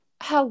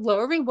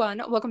Hello,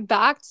 everyone. Welcome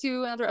back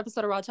to another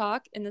episode of Raw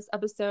Talk. In this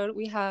episode,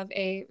 we have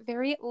a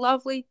very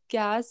lovely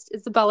guest,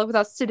 Isabella, with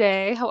us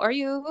today. How are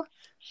you?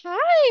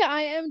 Hi,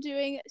 I am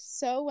doing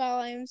so well.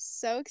 I am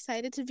so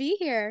excited to be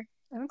here.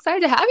 I'm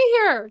excited to have you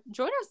here.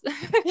 Join us.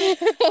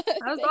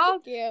 How's all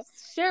Thank you.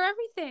 share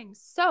everything.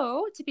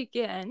 So, to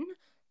begin,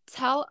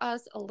 tell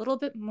us a little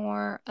bit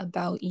more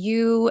about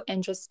you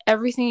and just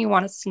everything you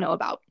want us to know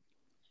about.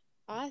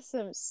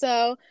 Awesome.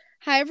 So,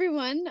 hi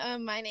everyone.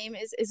 My name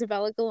is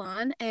Isabella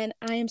Galan, and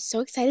I am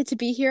so excited to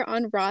be here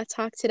on Raw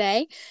Talk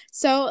today.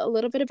 So, a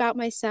little bit about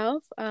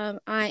myself.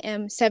 I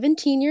am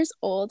 17 years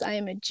old. I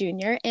am a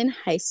junior in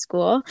high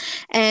school,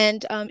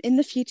 and in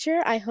the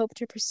future, I hope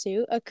to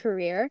pursue a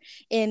career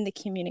in the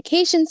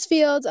communications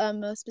field,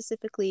 most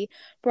specifically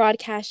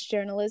broadcast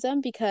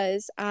journalism,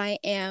 because I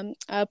am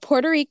a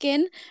Puerto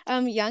Rican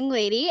young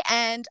lady,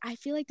 and I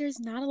feel like there's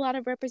not a lot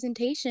of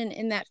representation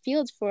in that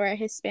field for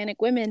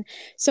Hispanic women.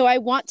 So I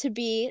want to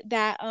be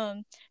that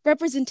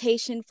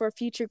representation for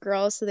future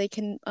girls so they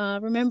can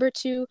remember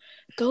to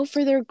go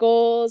for their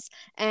goals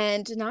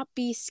and not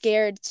be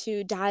scared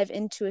to dive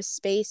into a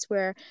space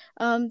where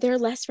they're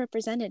less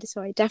represented.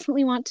 So I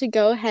definitely want to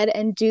go ahead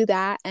and do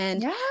that.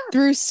 And Yeah.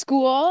 through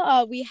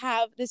school, we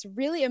have this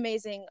really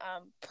amazing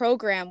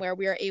program where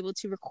we are able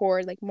to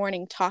record like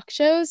morning talk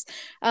shows,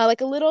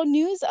 like a little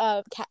news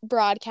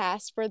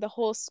broadcast for the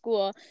whole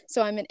school.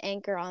 So I'm an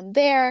anchor on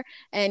there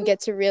and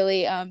get to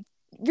really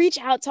reach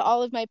out to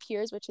all of my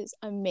peers, which is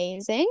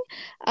amazing.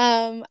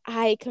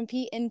 I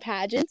compete in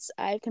pageants.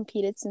 I've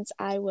competed since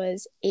I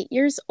was 8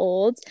 years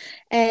old,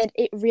 and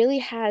it really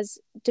has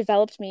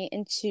developed me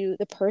into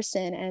the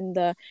person and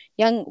the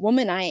young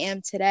woman I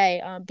am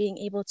today. Being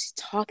able to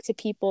talk to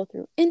people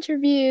through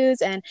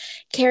interviews and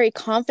carry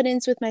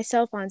confidence with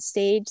myself on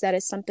stage, that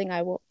is something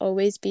I will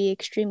always be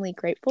extremely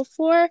grateful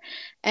for.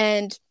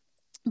 And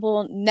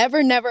will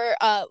never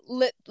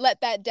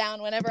let that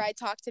down whenever I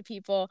talk to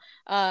people.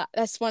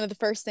 That's one of the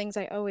first things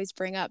I always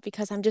bring up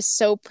because I'm just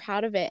so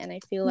proud of it. And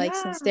I feel like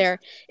Yeah. since there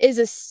is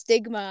a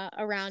stigma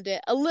around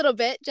it a little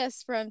bit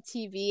just from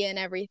TV and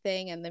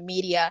everything and the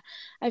media,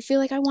 I feel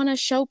like I want to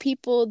show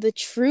people the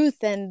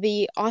truth and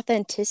the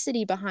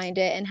authenticity behind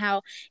it and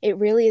how it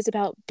really is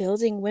about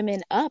building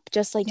women up,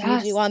 just like you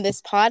do Yes. on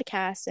this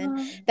podcast, and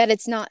Um, that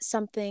it's not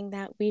something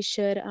that we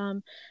should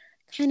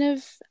kind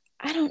of,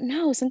 I don't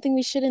know, something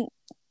we shouldn't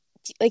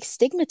like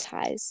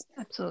stigmatize.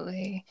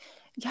 Absolutely.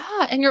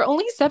 Yeah, and you're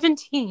only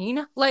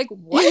 17. Like,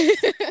 what?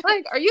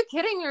 Like, are you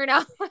kidding me right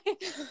now? Like,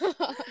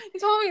 you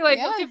told me, like,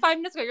 okay, Yeah. 5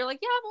 minutes ago, you're like,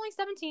 yeah, I'm only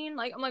 17.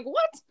 Like, I'm like,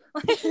 what?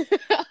 Like,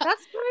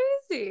 that's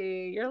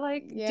crazy. Yeah. You're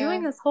like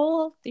doing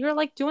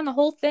the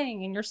whole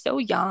thing, and you're so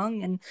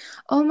young. And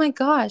oh my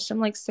gosh,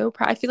 I'm like so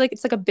proud. I feel like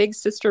it's like a big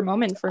sister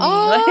moment for me.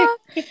 Like, Oh,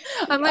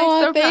 I'm like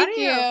oh, so proud thank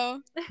of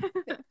you.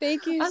 you.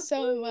 Thank you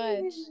so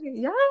much.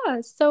 Absolutely.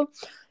 Yeah. So,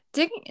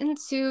 digging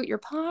into your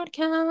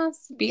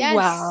podcast, Be Yes,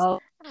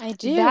 Well, I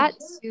do. that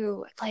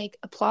too, like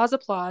applause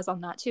on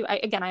that too. I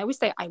always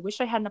say I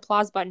wish I had an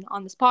applause button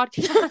on this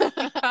podcast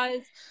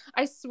because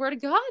I swear to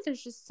God,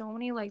 there's just so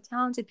many like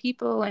talented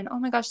people, and oh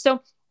my gosh. So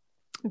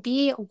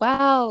Be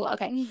Well.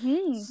 Okay.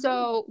 Mm-hmm.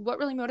 So what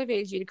really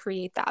motivated you to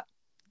create that?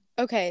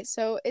 Okay,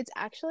 so it's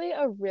actually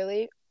a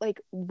really like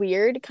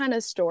weird kind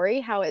of story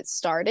how it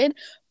started,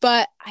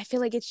 but I feel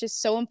like it's just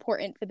so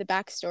important for the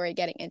backstory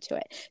getting into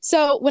it.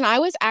 So when I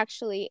was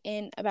actually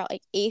in about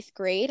like eighth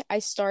grade, I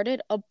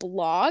started a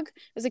blog.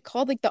 Was it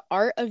called like The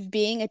Art of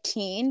Being a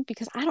Teen?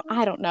 Because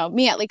I don't know.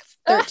 Me at like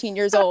 13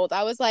 years old,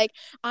 I was like,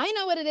 I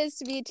know what it is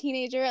to be a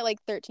teenager at like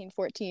 13,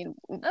 14.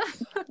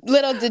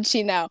 Little did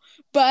she know.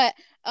 But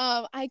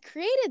I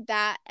created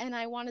that and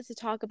I wanted to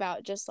talk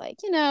about just like,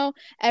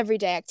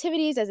 everyday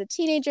activities as a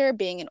teenager,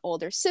 being an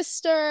older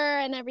sister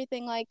and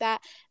everything like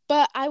that.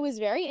 But I was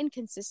very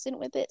inconsistent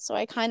with it, so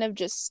I kind of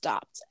just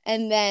stopped.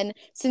 And then,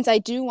 since I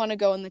do want to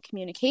go in the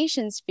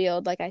communications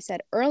field, like I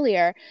said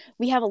earlier,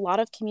 we have a lot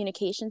of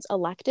communications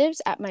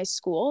electives at my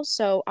school.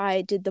 So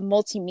I did the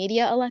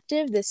multimedia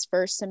elective this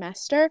first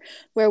semester,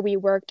 where we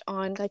worked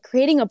on like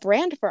creating a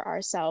brand for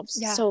ourselves.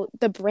 Yeah. So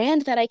the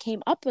brand that I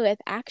came up with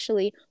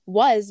actually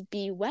was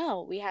Be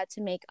Well. We had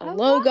to make a Oh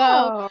logo,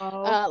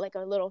 wow. like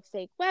a little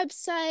fake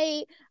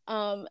website.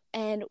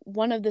 And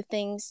one of the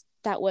things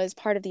that was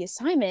part of the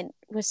assignment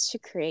was to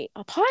create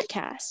a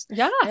podcast.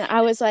 Yeah. And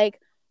I was like,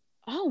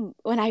 oh,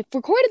 when I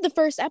recorded the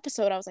first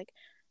episode, I was like,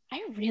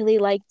 I really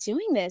like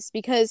doing this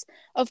because,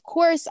 of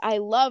course, I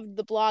loved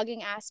the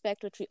blogging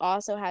aspect, which we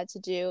also had to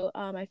do.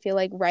 I feel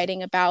like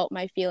writing about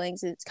my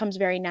feelings, it comes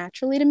very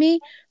naturally to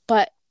me,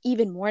 but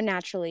even more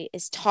naturally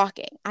is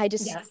talking. I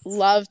just Yes.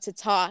 love to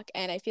talk,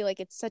 and I feel like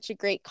it's such a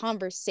great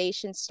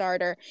conversation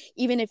starter.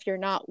 Even if you're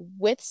not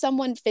with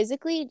someone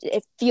physically,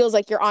 it feels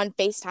like you're on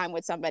FaceTime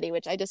with somebody,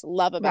 which I just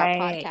love about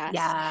Right. podcasts.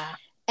 Yeah.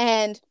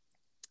 And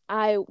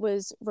I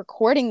was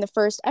recording the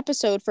first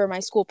episode for my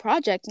school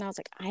project, and I was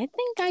like, I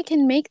think I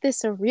can make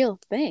this a real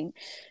thing.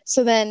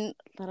 So then,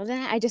 little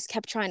then, I just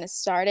kept trying to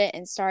start it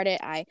and start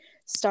it. I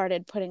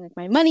started putting like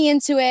my money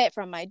into it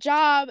from my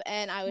job,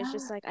 and I was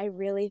just Yeah. like, I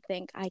really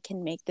think I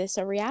can make this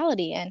a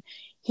reality. And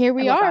here I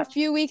we love are a that.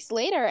 few weeks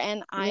later,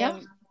 and I Yeah.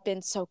 am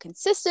been so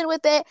consistent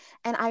with it.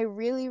 And I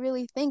really,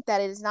 really think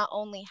that it is not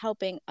only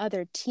helping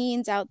other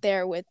teens out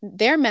there with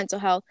their mental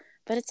health,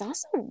 but it's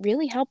also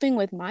really helping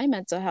with my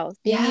mental health.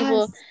 Being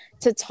able Yes.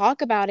 to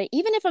talk about it,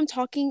 even if I'm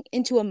talking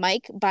into a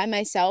mic by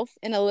myself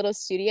in a little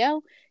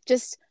studio,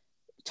 just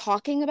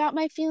talking about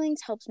my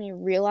feelings helps me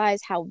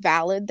realize how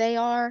valid they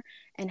are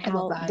and I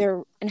love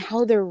that.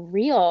 how they're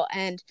real.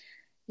 And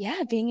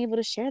yeah, being able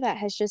to share that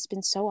has just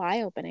been so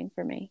eye-opening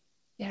for me.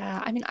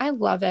 Yeah, I mean, I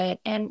love it.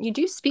 And you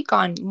do speak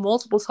on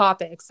multiple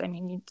topics. I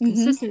mean, Mm-hmm.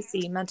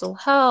 consistency, mental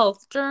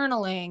health,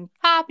 journaling,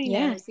 Yeah.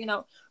 happiness,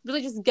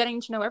 really just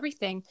getting to know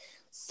everything.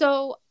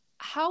 So,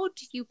 how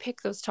do you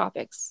pick those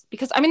topics?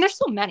 Because, I mean, there's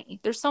so many.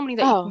 There's so many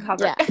that you can Oh,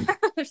 cover. yeah.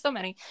 There's so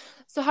many.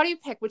 So, how do you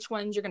pick which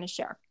ones you're going to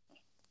share?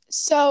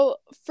 So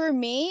for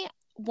me,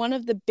 one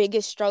of the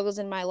biggest struggles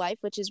in my life,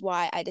 which is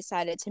why I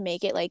decided to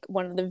make it like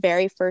one of the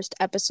very first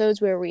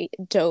episodes where we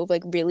dove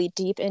like really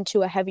deep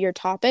into a heavier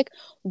topic,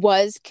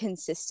 was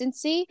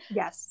consistency.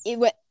 Yes.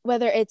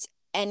 Whether it's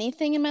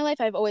anything in my life,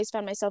 I've always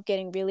found myself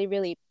getting really,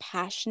 really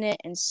passionate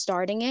and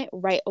starting it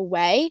right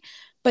away,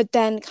 but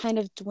then kind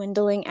of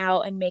dwindling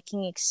out and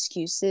making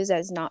excuses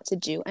as not to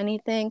do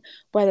anything,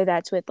 whether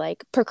that's with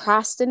like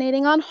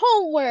procrastinating on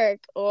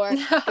homework or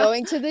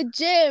going to the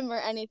gym or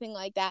anything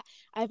like that.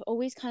 I've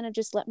always kind of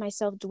just let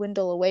myself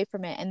dwindle away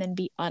from it and then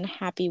be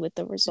unhappy with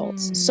the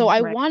results. So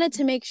I Right. wanted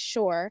to make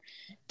sure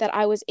that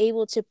I was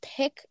able to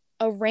pick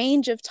a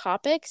range of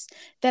topics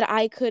that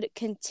I could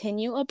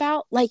continue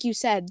about. Like you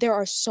said, there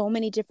are so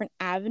many different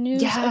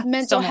avenues of Yeah, so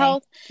mental many.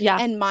 health Yeah.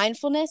 and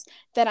mindfulness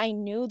that I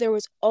knew there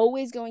was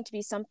always going to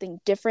be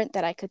something different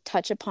that I could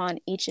touch upon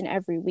each and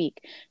every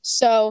week.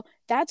 So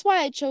that's why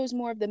I chose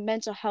more of the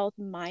mental health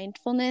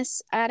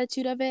mindfulness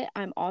attitude of it.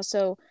 I'm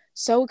also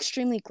so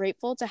extremely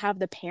grateful to have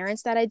the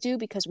parents that I do,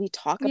 because we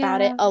talk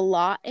about it Yeah. a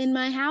lot in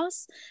my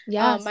house.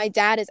 Yes. My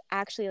dad is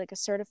actually like a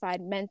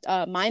certified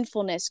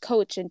mindfulness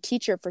coach and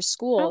teacher for Oh,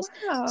 schools.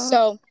 wow.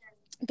 So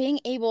being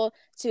able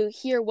to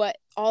hear what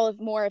all of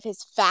more of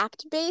his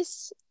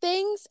fact-based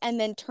things and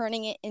then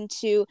turning it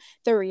into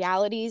the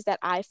realities that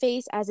I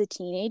face as a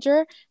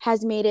teenager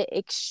has made it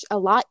a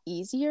lot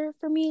easier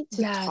for me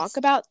to talk Yes.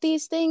 about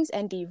these things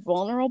and be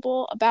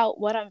vulnerable about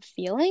what I'm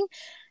feeling.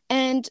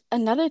 And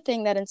another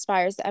thing that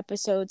inspires the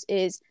episodes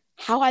is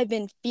how I've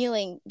been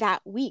feeling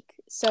that week.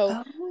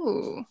 So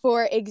Oh.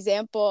 for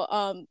example,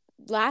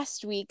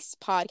 last week's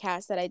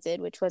podcast that I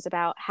did, which was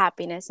about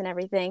happiness and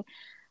everything,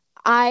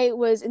 I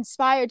was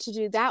inspired to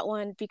do that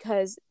one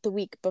because the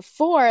week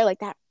before, like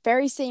that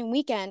very same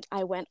weekend,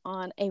 I went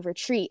on a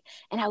retreat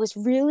and I was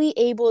really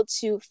able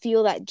to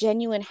feel that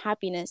genuine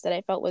happiness that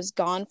I felt was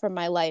gone from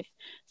my life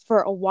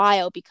for a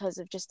while because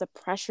of just the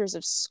pressures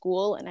of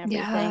school and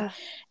everything. Yeah.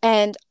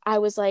 And I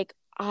was like,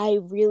 I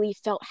really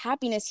felt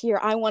happiness here.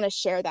 I want to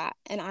share that.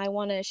 And I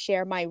want to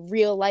share my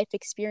real life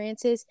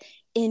experiences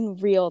in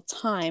real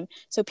time.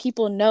 So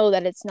people know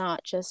that it's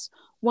not just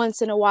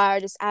once in a while,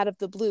 just out of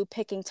the blue,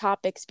 picking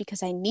topics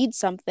because I need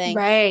something,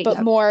 Right. but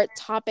Yep. more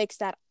topics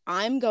that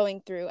I'm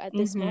going through at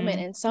this moment.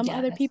 Mm-hmm. And some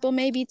other Yes. people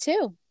may be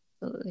too.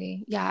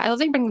 Absolutely. Yeah. I love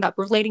that you bring it up,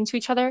 relating to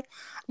each other.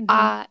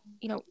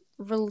 Mm-hmm.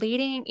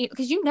 Relating,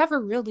 because you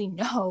never really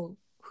know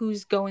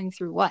who's going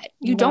through what.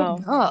 You don't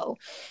No. know.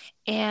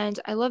 And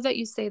I love that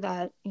you say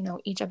that,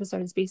 each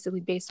episode is basically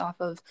based off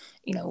of,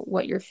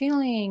 what you're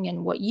feeling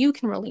and what you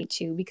can relate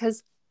to,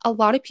 because a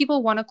lot of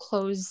people want to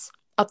close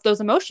up those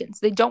emotions.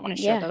 They don't want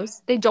to share Yeah.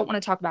 those. They don't want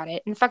to talk about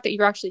it. And the fact that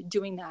you're actually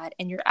doing that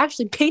and you're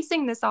actually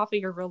basing this off of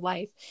your real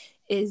life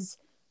is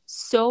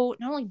so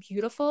not only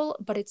beautiful,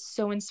 but it's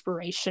so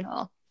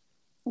inspirational.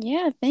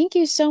 Yeah. Thank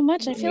you so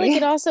much. I feel like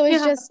it also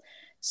is Yeah. just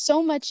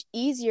so much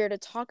easier to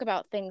talk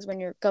about things when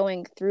you're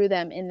going through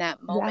them in that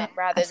Yeah, moment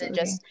rather than absolutely.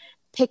 just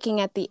picking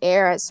at the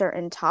air at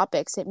certain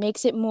topics. It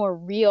makes it more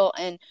real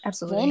and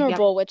Absolutely. Yep.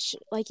 vulnerable, which,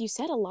 like you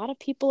said, a lot of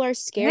people are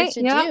scared Right.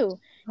 to Yep. do.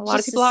 A lot of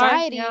Just people are.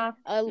 society, Yeah.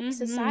 Mm-hmm.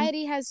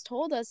 society has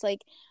told us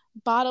like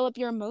bottle up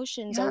your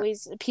emotions, Yeah.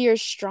 always appear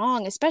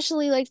strong,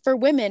 especially like for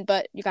women.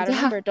 But you got to Yeah.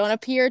 remember, don't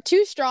appear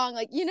too strong.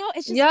 Like,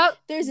 it's just Yep.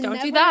 there's Don't do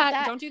never that.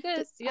 that. Don't do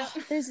this. Yep.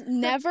 There's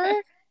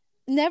never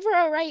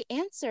a right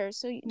answer.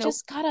 So you Nope.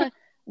 just gotta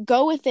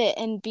go with it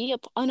and be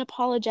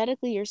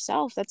unapologetically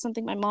yourself. That's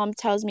something my mom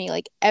tells me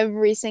like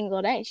every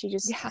single day. She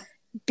just Yeah.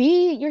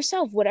 be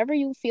yourself. Whatever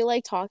you feel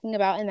like talking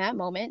about in that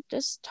moment,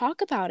 just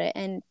talk about it.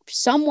 And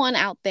someone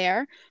out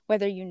there,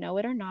 whether you know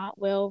it or not,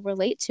 will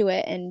relate to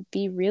it and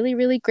be really,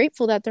 really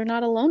grateful that they're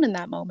not alone in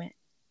that moment.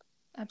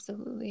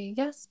 Absolutely.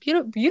 Yes.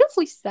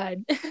 Beautifully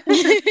said.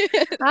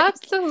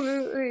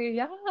 Absolutely.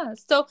 Yeah.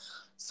 So,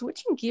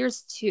 switching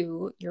gears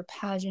to your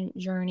pageant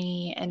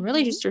journey and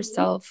really Mhm. just your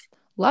self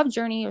love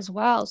journey as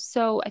well.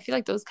 So, I feel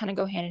like those kind of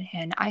go hand in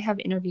hand. I have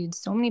interviewed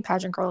so many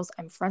pageant girls.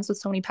 I'm friends with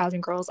so many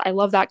pageant girls. I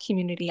love that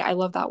community. I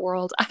love that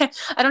world. I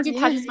don't do Yeah.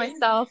 pageants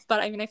myself,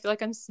 but I mean, I feel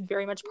like I'm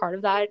very much part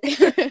of that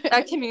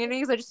that community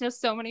because I just know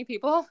so many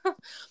people.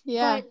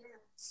 Yeah.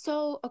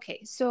 But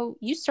okay, so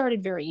you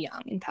started very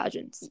young in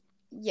pageants.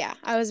 Yeah.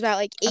 I was about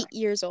like 8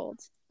 years old.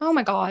 Oh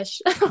my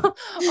gosh.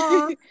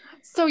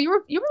 So you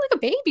were like a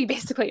baby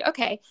basically.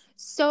 Okay.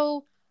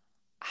 So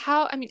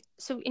and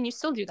you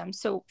still do them.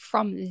 So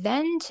from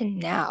then to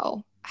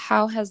now,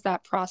 how has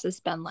that process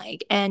been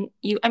like? And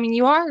you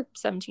are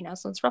 17 now,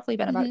 so it's roughly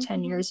been about Hmm.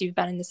 10 years you've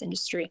been in this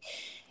industry.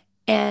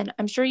 And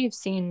I'm sure you've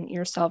seen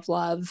your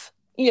self-love,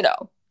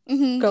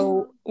 Hmm.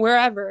 go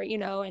wherever,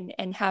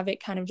 and have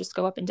it kind of just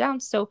go up and down.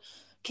 So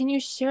can you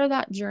share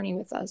that journey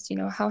with us?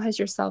 How has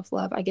your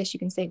self-love, I guess you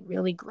can say,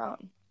 really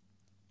grown?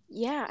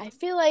 Yeah, I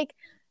feel like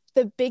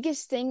the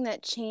biggest thing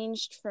that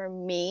changed for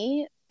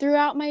me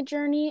throughout my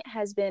journey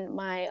has been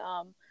my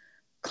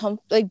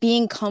like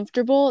being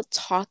comfortable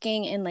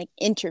talking in like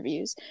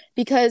interviews,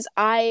 because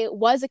I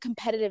was a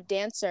competitive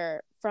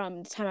dancer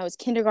from the time I was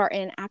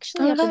kindergarten Oh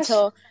actually my up gosh.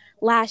 until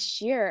last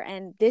year,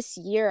 and this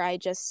year I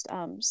just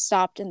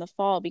stopped in the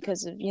fall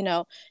because of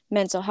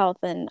mental health,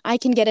 and I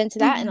can get into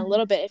that in a Mhm.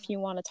 little bit if you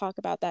want to talk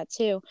about that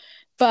too.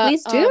 but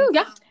Please do.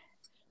 Yeah.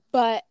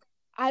 but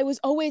I was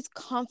always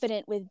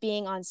confident with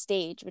being on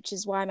stage, which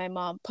is why my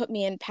mom put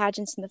me in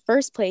pageants in the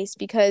first place,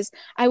 because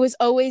I was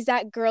always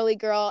that girly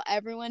girl.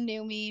 Everyone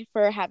knew me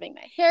for having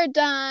my hair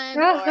done,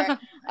 or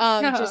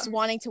Yeah. just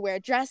wanting to wear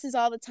dresses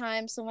all the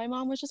time. So my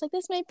mom was just like,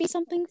 this might be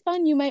something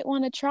fun you might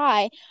want to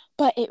try.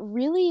 But it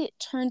really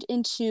turned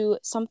into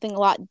something a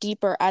lot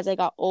deeper as I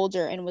got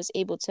older and was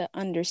able to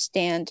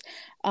understand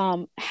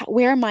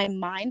where my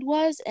mind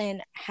was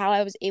and how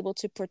I was able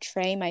to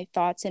portray my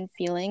thoughts and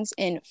feelings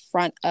in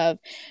front of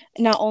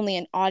not only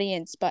an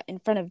audience, but in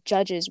front of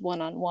judges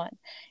one on one.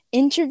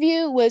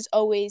 Interview was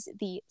always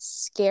the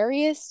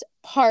scariest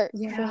part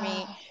for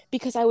me, Yeah.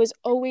 because I was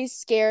always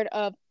scared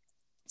of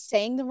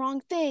saying the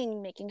wrong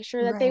thing, making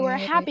sure that they were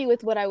Right. happy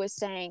with what I was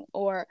saying,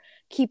 or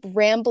keep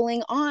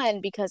rambling on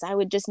because I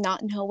would just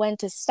not know when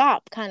to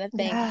stop, kind of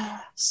thing.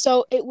 Yeah.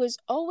 So it was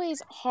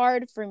always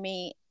hard for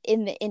me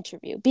in the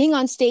interview. Being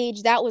on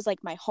stage, that was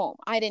like my home.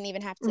 I didn't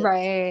even have to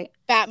Right.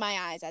 bat my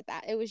eyes at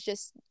that. It was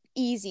just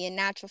easy and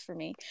natural for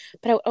me.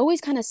 But I would always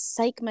kind of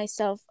psych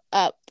myself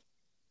up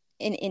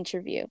in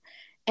interview.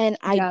 And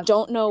I Yeah.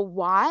 don't know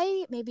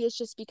why. Maybe it's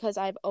just because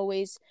I've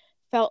always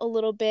felt a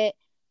little bit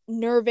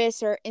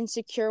nervous or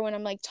insecure when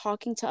I'm like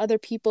talking to other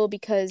people,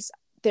 because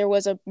there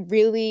was a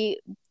really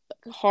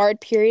hard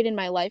period in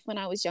my life when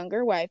I was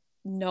younger where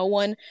no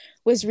one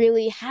was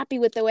really happy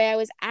with the way I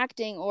was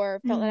acting, or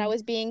felt that I Mm.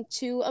 was being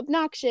too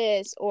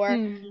obnoxious or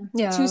too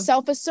Yeah.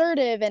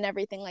 self-assertive and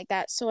everything like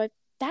that. So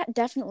that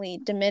definitely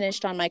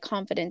diminished on my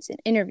confidence in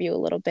interview a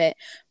little bit.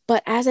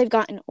 But as I've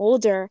gotten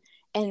older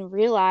and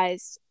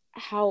realized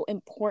how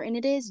important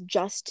it is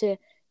just to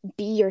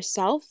be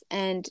yourself,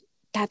 and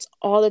that's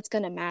all that's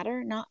going to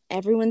matter. Not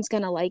everyone's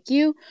going to like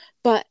you,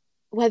 but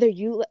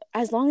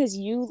as long as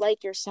you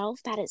like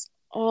yourself, that is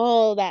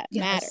all that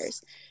Yes.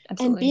 matters. And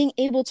Absolutely. being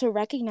able to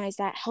recognize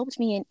that helped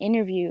me in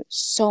interview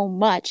so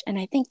much. And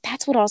I think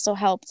that's what also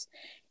helped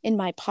in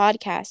my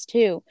podcast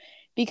too,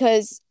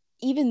 because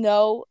even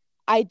though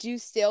I do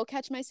still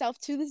catch myself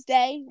to this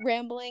day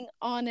rambling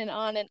on and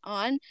on and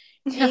on,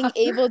 being Yeah.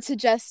 able to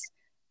just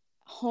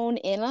hone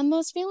in on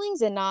those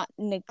feelings and not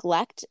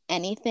neglect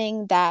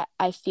anything that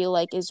I feel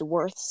like is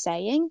worth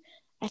saying,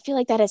 I feel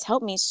like that has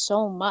helped me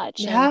so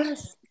much. And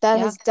Yes. that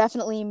Yeah. has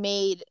definitely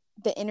made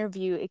the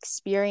interview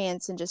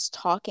experience and just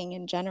talking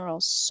in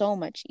general so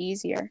much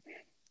easier.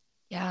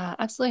 Yeah,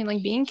 absolutely. And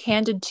like being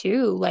candid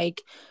too,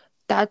 like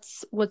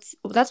that's what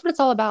it's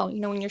all about.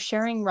 When you're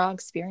sharing raw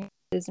experiences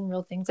and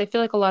real things, I feel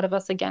like a lot of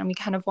us, again, we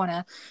kind of want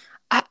to,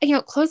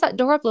 close that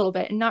door up a little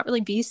bit and not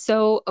really be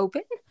so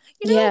open,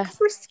 Yeah, because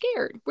we're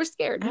scared. We're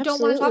scared. We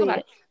don't want to talk about absolutely.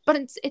 it.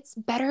 But it's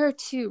better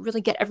to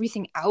really get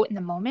everything out in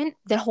the moment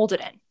than hold it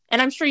in.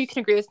 And I'm sure you can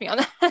agree with me on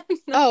that.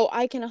 Oh,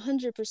 I can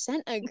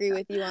 100% agree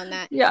with you on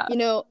that. Yeah.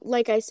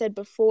 Like I said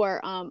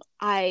before,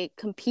 I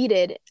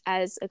competed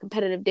as a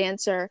competitive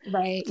dancer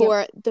Right. Yep.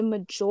 for the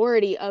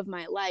majority of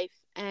my life.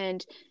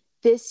 And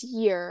this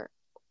year,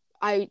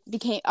 I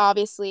became,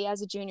 obviously,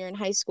 as a junior in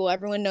high school,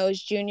 everyone knows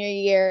junior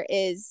year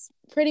is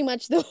pretty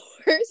much the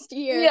worst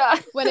year Yeah.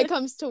 when it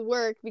comes to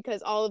work,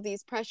 because all of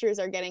these pressures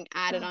are getting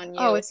added on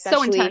Oh, you, it's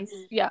so especially intense.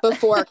 Yeah.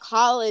 before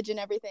college and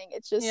everything.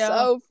 It's just Yeah.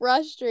 so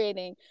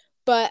frustrating.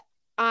 But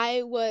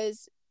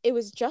it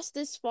was just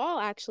this fall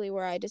actually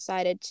where I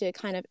decided to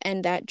kind of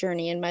end that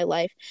journey in my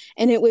life.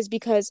 And it was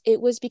because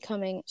it was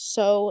becoming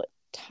so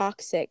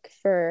toxic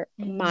for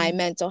my Mm.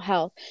 mental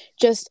health.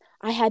 Just,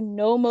 I had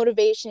no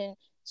motivation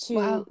to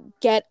Wow.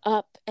 get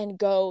up and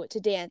go to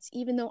dance,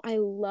 even though I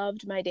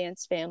loved my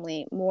dance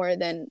family more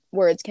than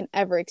words can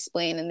ever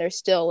explain. And they're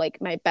still like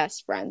my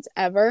best friends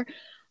ever.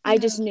 I Yeah.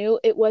 just knew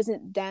it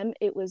wasn't them.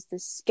 It was the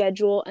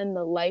schedule and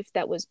the life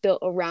that was built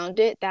around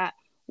it that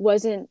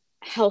wasn't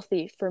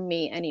healthy for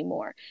me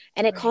anymore.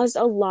 And it Right. caused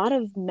a lot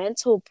of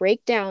mental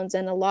breakdowns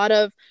and a lot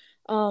of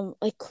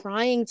like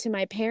crying to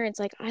my parents,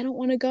 like, I don't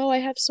want to go, I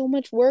have so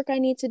much work I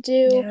need to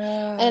do.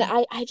 And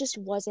Yeah. I just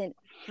wasn't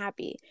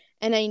happy.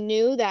 And I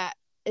knew that,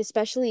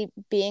 especially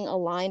being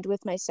aligned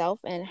with myself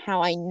and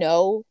how I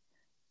know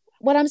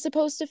what I'm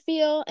supposed to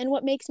feel and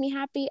what makes me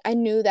happy, I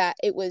knew that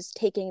it was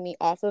taking me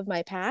off of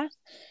my path.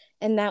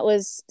 And that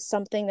was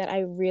something that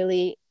I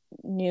really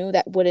knew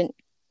that wouldn't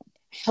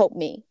help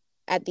me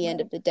at the end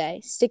Right. of the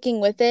day. Sticking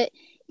with it,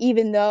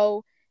 even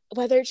though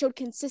whether it showed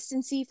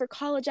consistency for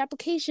college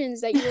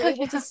applications that you were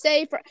able to Yeah.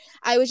 stay for,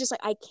 I was just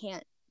like, I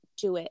can't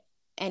do it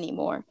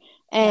anymore.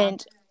 Yeah.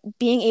 And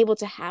being able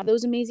to have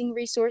those amazing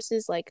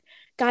resources like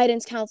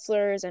guidance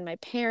counselors and my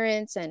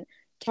parents and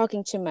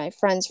talking to my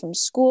friends from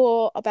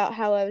school about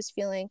how I was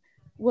feeling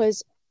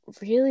was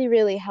really,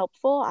 really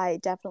helpful. I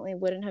definitely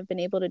wouldn't have been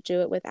able to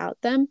do it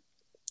without them.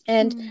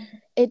 And Mm.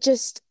 it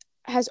just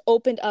has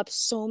opened up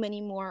so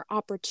many more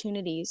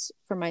opportunities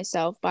for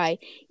myself by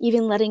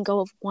even letting go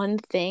of one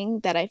thing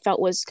that I felt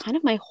was kind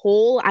of my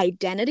whole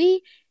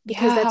identity,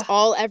 because that's Yeah.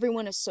 all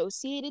everyone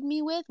associated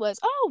me with was,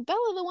 oh,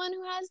 Bella, the one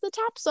who has the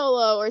top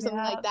solo or something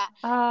Yeah. like that.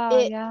 Oh,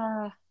 It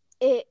yeah.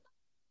 it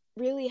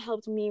really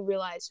helped me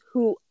realize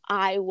who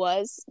I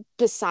was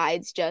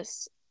besides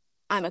just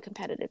I'm a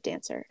competitive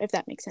dancer, if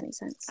that makes any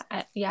sense.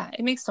 Yeah,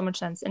 it makes so much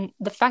sense. And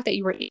the fact that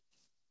you were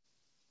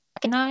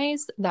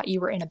recognize that you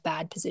were in a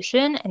bad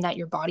position and that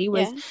your body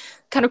was Yeah.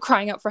 kind of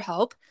crying out for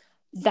help,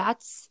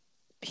 that's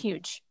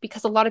huge.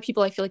 Because a lot of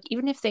people, I feel like,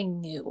 even if they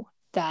knew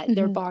that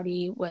their Mm-hmm.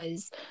 body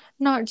was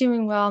not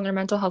doing well and their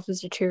mental health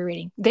was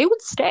deteriorating, they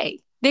would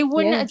stay. They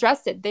wouldn't Yeah.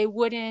 address it. They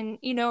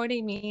wouldn't, you know what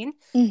I mean?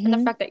 And the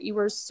Mm-hmm. fact that you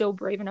were so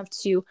brave enough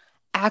to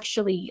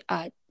actually,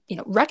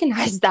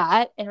 recognize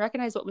that and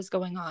recognize what was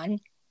going on,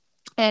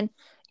 and,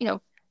 you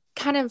know,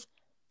 kind of,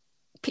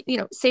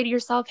 say to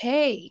yourself,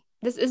 hey,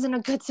 this isn't a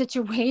good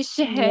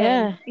situation.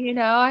 Yeah.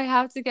 I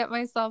have to get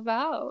myself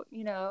out.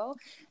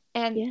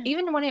 And Yeah.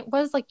 even when it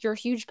was like your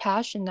huge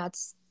passion,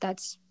 that's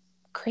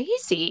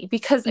crazy,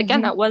 because again,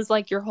 Mm-hmm. that was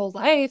like your whole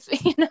life.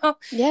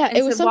 Yeah, And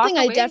it to was walk something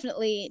I away.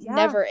 definitely Yeah.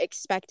 never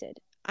expected.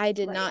 I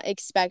did Right. not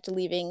expect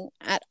leaving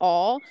at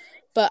all,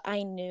 but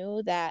I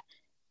knew that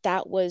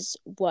that was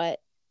what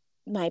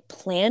my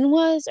plan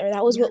was, or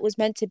that was Yeah. what was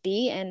meant to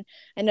be. And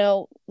I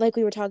know, like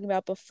we were talking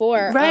about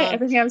before, Right.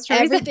 Everything happens for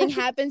a reason. everything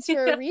happens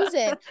for a Yeah.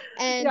 reason.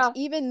 And Yeah.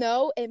 even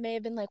though it may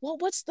have been like, well,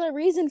 what's the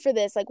reason for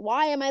this? Like,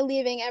 why am I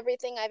leaving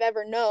everything I've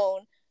ever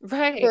known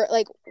Right. for,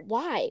 like,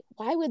 why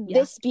would Yeah.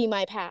 this be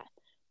my path?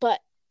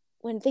 But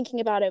when thinking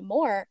about it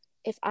more,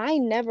 if I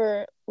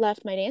never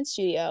left my dance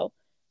studio,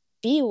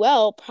 Be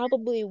Well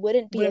probably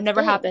wouldn't Would be a have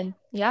never thing. happened.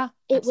 Yeah.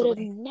 It would have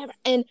Absolutely. never.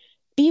 And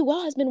Be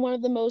Well has been one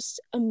of the most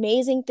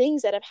amazing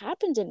things that have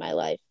happened in my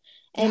life.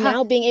 And Yeah.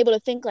 now being able to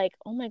think like,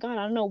 oh my God,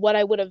 I don't know what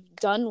I would have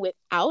done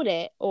without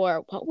it,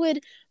 or what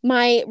would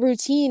my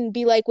routine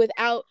be like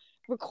without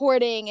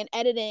recording and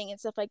editing and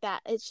stuff like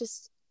that. It's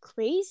just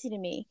crazy to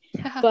me.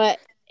 Yeah. But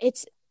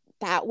it's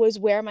that was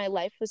where my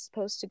life was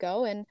supposed to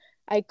go. And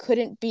I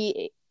couldn't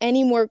be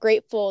any more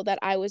grateful that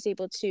I was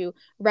able to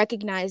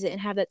recognize it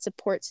and have that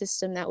support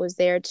system that was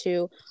there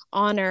to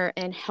honor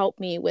and help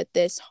me with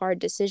this hard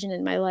decision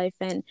in my life,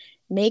 and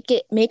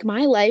make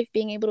my life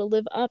being able to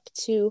live up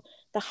to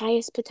the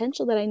highest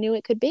potential that I knew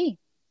it could be.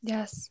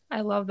 Yes,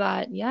 I love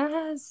that.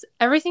 Yes.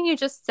 Everything you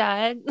just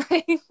said.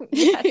 Like,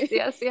 yes,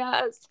 yes,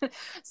 yes.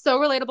 So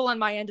relatable on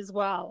my end as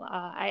well.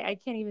 I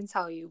can't even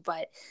tell you,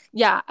 but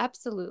yeah,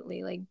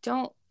 absolutely. Like,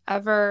 don't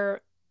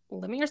ever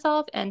limit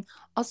yourself. And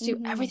also,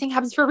 Mm-hmm. everything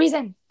happens for a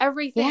reason.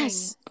 Everything,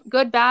 Yes.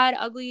 good, bad,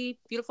 ugly,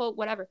 beautiful,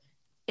 whatever.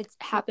 It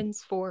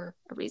happens for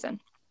a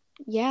reason.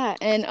 Yeah.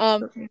 And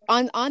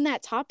on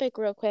that topic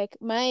real quick,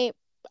 my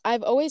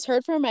I've always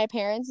heard from my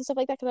parents and stuff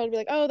like that, because I'd be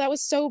like, oh, that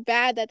was so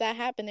bad that that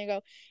happened. They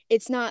go,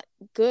 it's not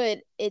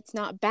good, it's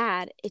not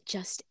bad, it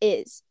just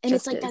is. And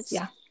it's Just like is.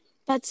 Yeah.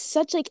 that's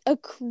such like a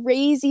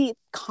crazy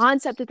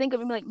concept to think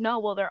of, and be like, no,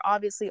 well, there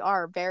obviously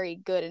are very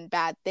good and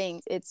bad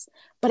things.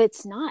 But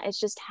it's not. It's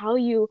just how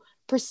you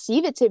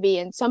perceive it to be.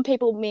 And some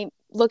people may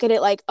look at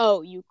it like,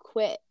 oh, you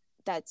quit,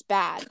 that's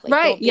bad, like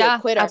Right. don't be a Yeah.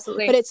 quitter. But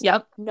Absolutely. it's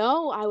Yep.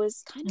 no, I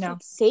was kind of No. like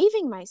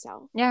saving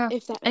myself, Yeah.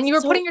 if that And makes you sense.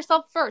 were So putting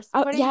yourself first,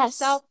 putting yes.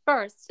 yourself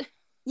first.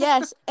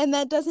 Yes, and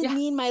that doesn't Yeah.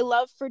 mean my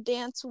love for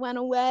dance went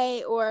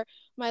away, or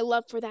my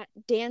love for that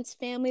dance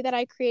family that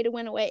I created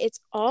went away.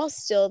 It's all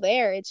still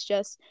there. It's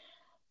just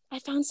I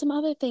found some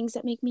other things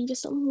that make me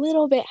just a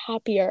little bit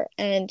happier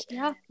and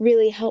Yeah.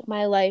 really help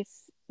my life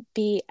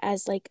be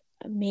as like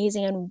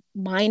amazing and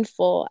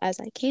mindful as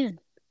I can.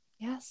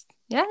 Yes.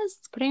 Yes.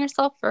 Putting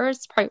yourself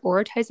first,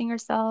 prioritizing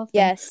yourself, and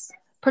Yes.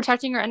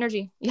 protecting your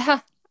energy. Yeah.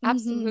 Mm-hmm.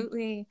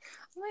 Absolutely.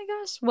 Oh my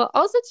gosh. Well,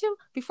 also too,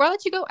 before I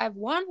let you go, I have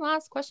one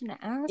last question to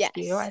ask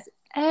you, Yes. as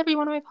every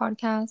one of my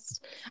podcasts.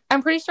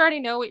 I'm pretty sure I already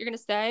know what you're gonna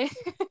say.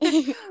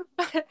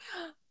 But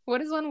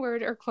what is one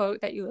word or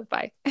quote that you live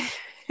by?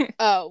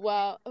 Oh,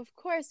 well, of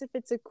course, if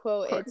it's a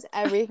quote, Of course. it's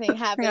everything Yeah,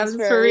 happens this is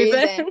for for a a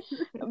reason.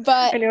 reason.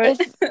 But I knew if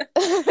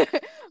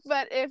it.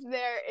 but if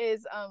there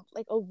is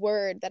like a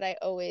word that I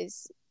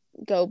always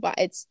go by,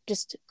 it's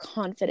just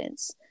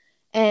confidence.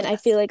 And I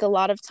feel Yes. like a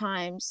lot of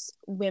times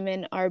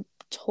women are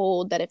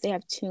told that if they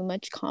have too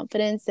much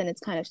confidence, then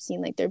it's kind of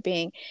seen like they're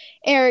being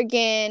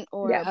arrogant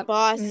or Yeah.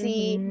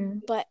 bossy, Mm-hmm.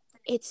 but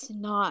it's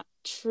not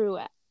true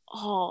at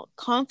all.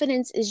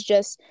 Confidence is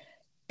just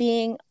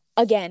being,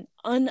 again,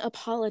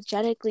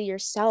 unapologetically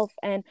yourself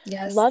and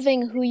Yes.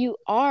 loving who you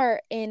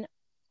are in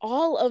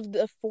all of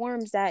the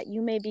forms that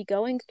you may be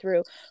going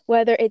through,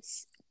 whether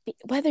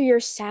you're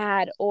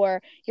sad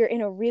or you're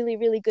in a really,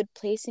 really good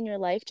place in your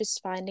life,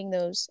 just finding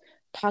those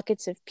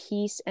pockets of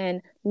peace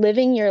and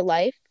living your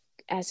life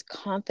as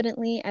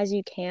confidently as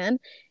you can.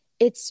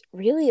 It's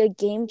really a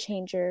game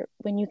changer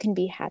when you can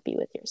be happy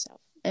with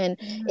yourself. And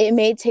it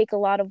may take a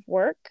lot of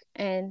work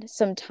and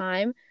some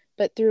time,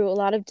 but through a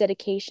lot of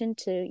dedication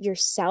to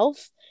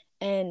yourself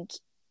and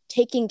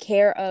taking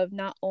care of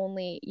not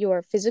only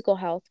your physical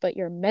health, but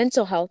your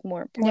mental health,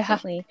 more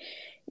importantly,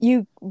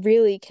 you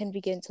really can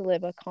begin to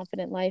live a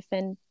confident life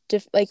and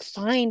like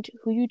find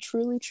who you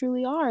truly,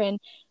 truly are. And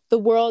the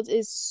world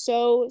is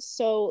so,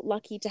 so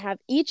lucky to have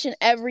each and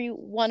every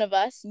one of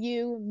us,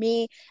 you,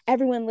 me,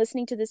 everyone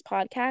listening to this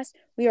podcast.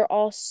 We are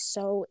all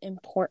so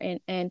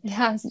important. And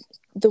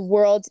the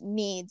world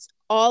needs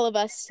all of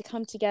us to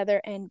come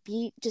together and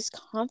be just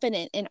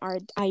confident in our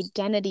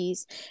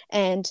identities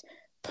and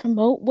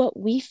promote what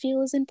we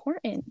feel is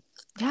important.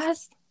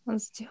 Yes,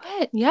 let's do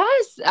it.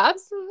 Yes,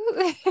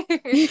 absolutely.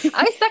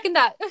 I second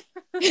that.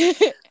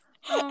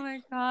 Oh my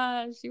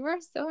gosh, you are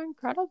so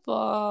incredible.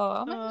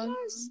 Oh my gosh,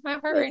 my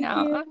heart right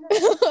now.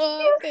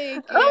 Thank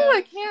you. Oh,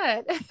 I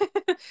can't.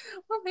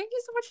 Well, thank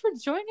you so much for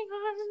joining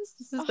us.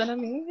 This has been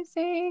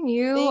amazing.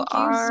 You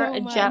are a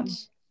gem.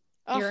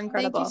 You're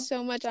incredible. Thank you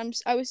so much.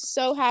 I was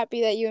so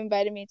happy that you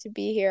invited me to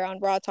be here on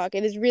Raw Talk.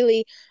 It is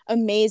really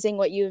amazing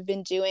what you have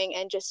been doing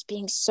and just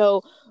being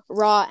so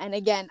raw. And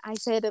again, I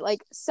said it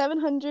like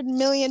 700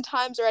 million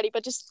times already,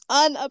 but just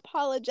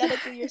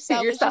unapologetically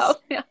yourself.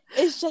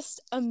 It's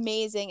just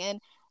amazing.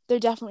 And there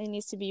definitely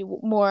needs to be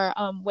more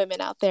women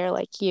out there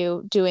like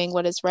you doing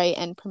what is right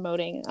and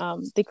promoting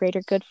the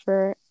greater good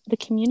for the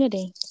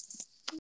community.